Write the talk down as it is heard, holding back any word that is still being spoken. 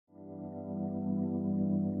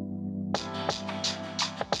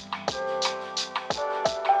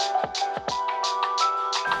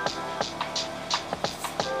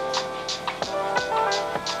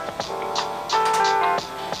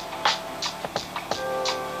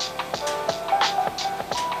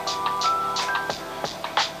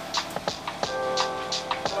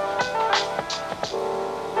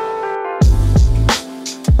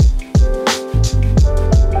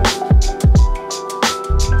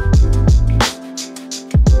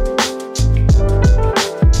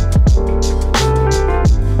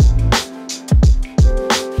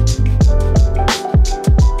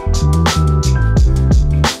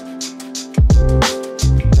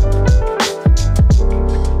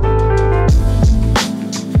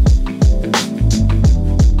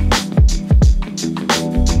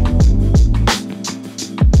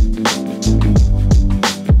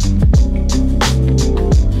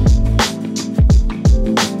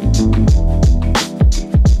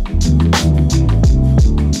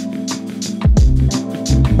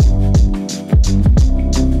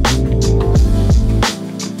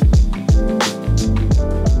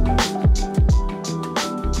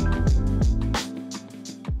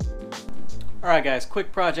Alright guys,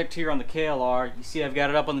 quick project here on the KLR. You see I've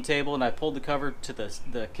got it up on the table and I pulled the cover to the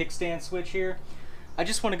kickstand switch here. I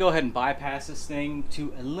just want to go ahead and bypass this thing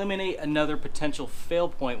to eliminate another potential fail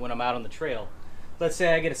point when I'm out on the trail. Let's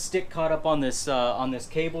say I get a stick caught up on this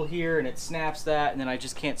cable here and it snaps that, and then I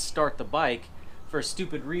just can't start the bike for a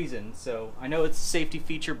stupid reason. So I know it's a safety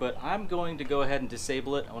feature, but I'm going to go ahead and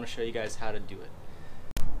disable it. I want to show you guys how to do it.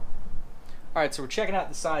 Alright, so we're checking out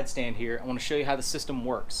the side stand here. I want to show you how the system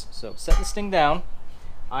works. So set this thing down.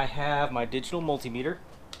 I have my digital multimeter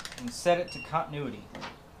and set it to continuity.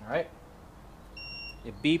 Alright?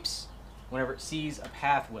 It beeps whenever it sees a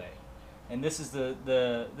pathway. And this is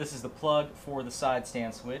the plug for the side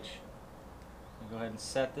stand switch. I'll go ahead and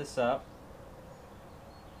set this up.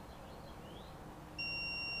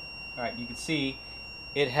 Alright, you can see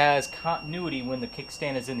it has continuity when the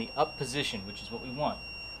kickstand is in the up position, which is what we want.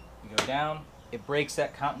 You go down, it breaks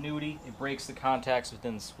that continuity, it breaks the contacts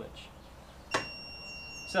within the switch.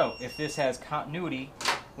 So if this has continuity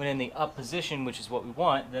when in the up position, which is what we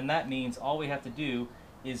want, then that means all we have to do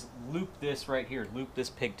is loop this right here, loop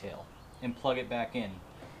this pigtail, and plug it back in.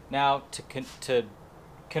 Now to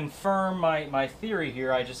confirm my theory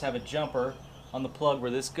here, I just have a jumper on the plug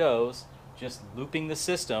where this goes, just looping the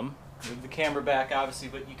system. Move the camera back obviously,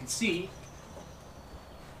 but you can see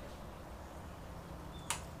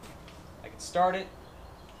start it.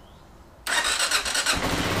 Okay.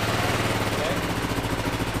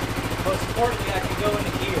 Most importantly, I can go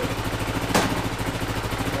into gear.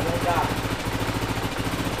 I won't die.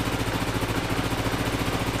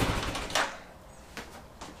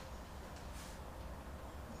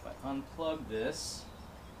 If I unplug this,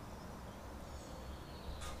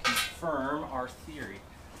 confirm our theory.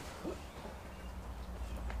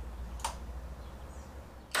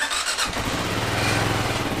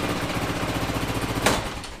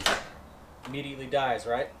 Immediately dies,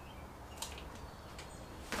 right?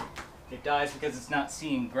 It dies because it's not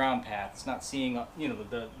seeing ground path. It's not seeing,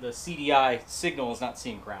 the CDI signal is not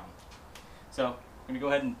seeing ground. So I'm going to go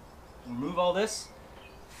ahead and remove all this,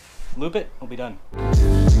 loop it, we'll be done.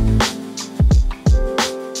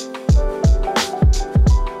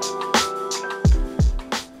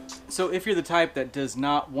 So if you're the type that does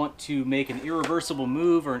not want to make an irreversible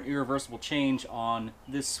move or an irreversible change on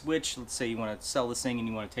this switch, let's say you want to sell this thing and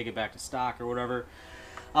you want to take it back to stock or whatever,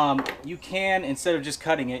 you can, instead of just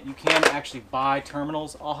cutting it, you can actually buy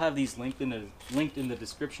terminals. I'll have these linked in the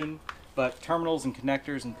description, but terminals and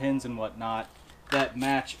connectors and pins and whatnot that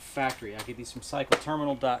match factory. I get these from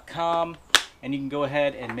cycleterminal.com, and you can go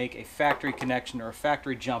ahead and make a factory connection or a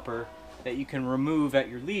factory jumper that you can remove at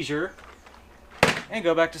your leisure and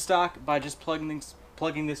go back to stock by just plugging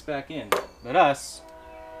this back in. But us,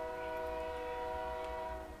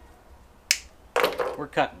 we're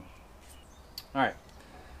cutting. Alright,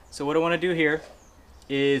 so what I want to do here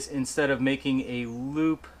is, instead of making a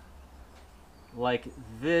loop like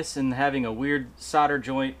this and having a weird solder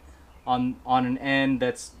joint on an end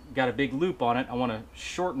that's got a big loop on it, I want to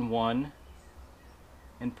shorten one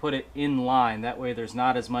and put it in line. That way there's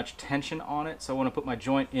not as much tension on it. So I want to put my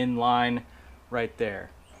joint in line right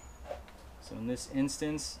there. So in this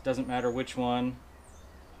instance, doesn't matter which one,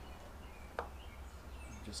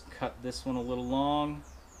 just cut this one a little long,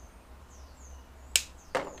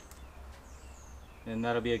 and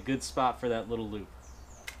that'll be a good spot for that little loop.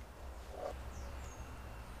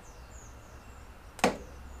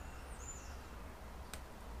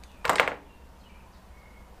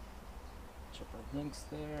 Check our links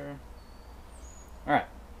there. All right.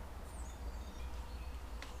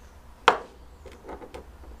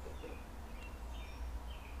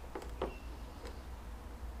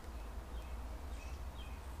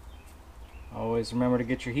 Always remember to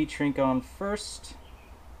get your heat shrink on first.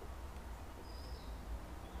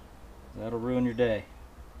 That'll ruin your day.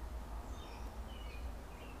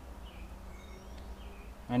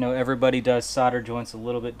 I know everybody does solder joints a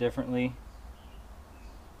little bit differently.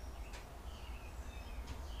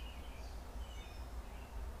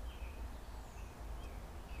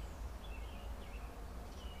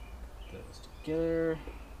 Put those together.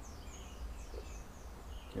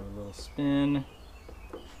 Give it a little spin.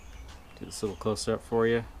 Do this a little closer up for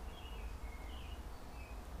you.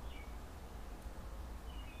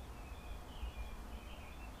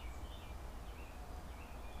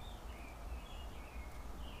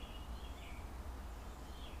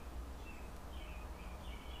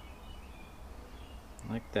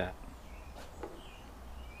 Like that.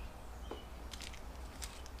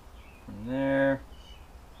 From there,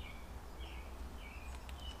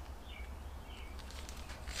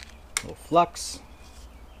 little flux.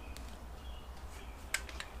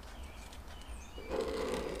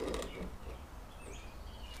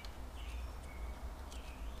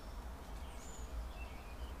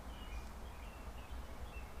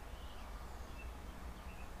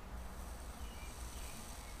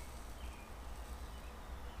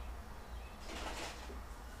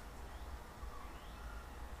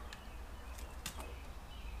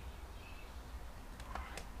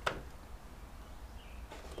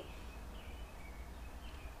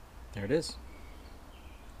 There it is.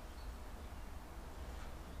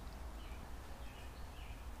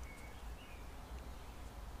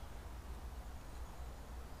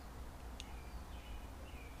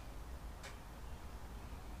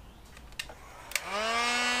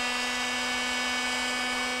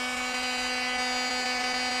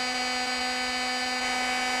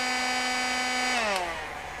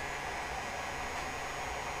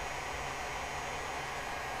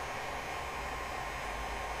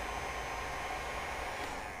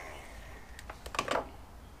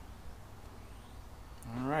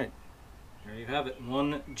 Alright, there you have it,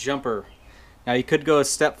 one jumper. Now you could go a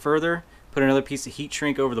step further, put another piece of heat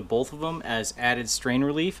shrink over the both of them as added strain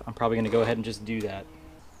relief. I'm probably going to go ahead and just do that.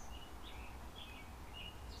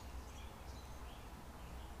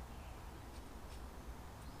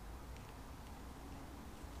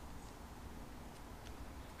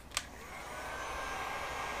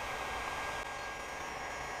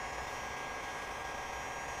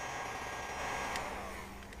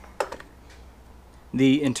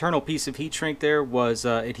 The internal piece of heat shrink there was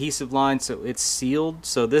adhesive line, so it's sealed.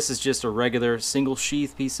 So this is just a regular single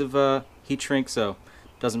sheath piece of heat shrink, so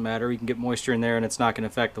it doesn't matter. You can get moisture in there and it's not going to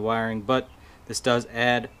affect the wiring, but this does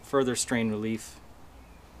add further strain relief.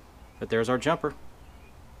 But there's our jumper.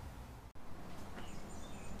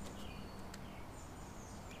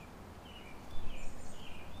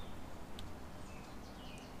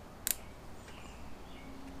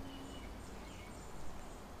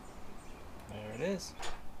 There it is.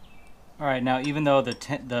 Alright, now even though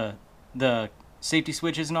the safety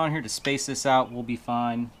switch isn't on here, to space this out will be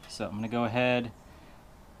fine. So I'm going to go ahead,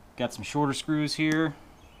 got some shorter screws here,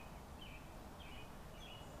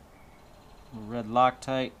 red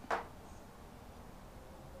Loctite.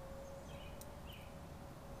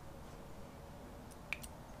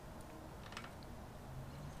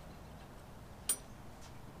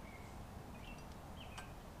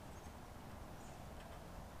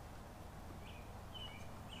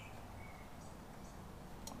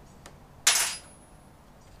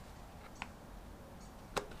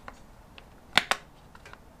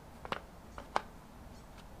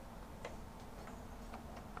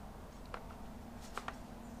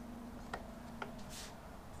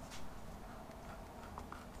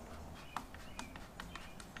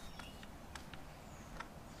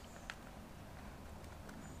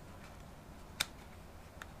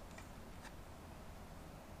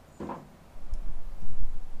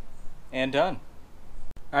 And done.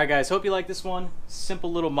 Alright guys, hope you like this one.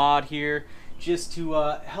 Simple little mod here just to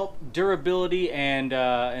help durability and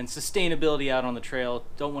sustainability out on the trail.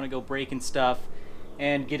 Don't want to go breaking stuff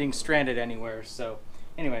and getting stranded anywhere. So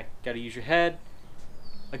anyway, got to use your head.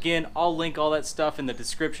 Again, I'll link all that stuff in the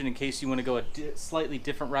description in case you want to go a slightly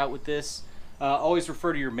different route with this. Always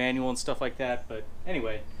refer to your manual and stuff like that. But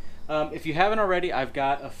anyway, if you haven't already, I've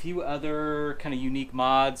got a few other kind of unique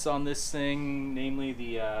mods on this thing, namely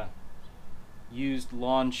the used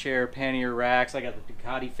lawn chair pannier racks. I got the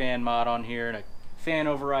Ducati fan mod on here and a fan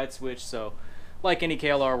override switch. So like any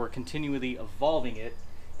KLR, we're continually evolving it,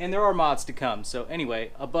 and there are mods to come. So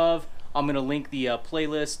anyway, above I'm going to link the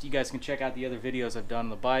playlist. You guys can check out the other videos I've done on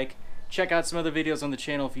the bike. Check out some other videos on the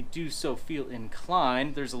channel if you do so feel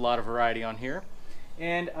inclined. There's a lot of variety on here,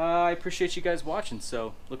 and I appreciate you guys watching.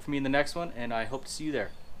 So look for me in the next one, and I hope to see you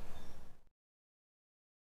there.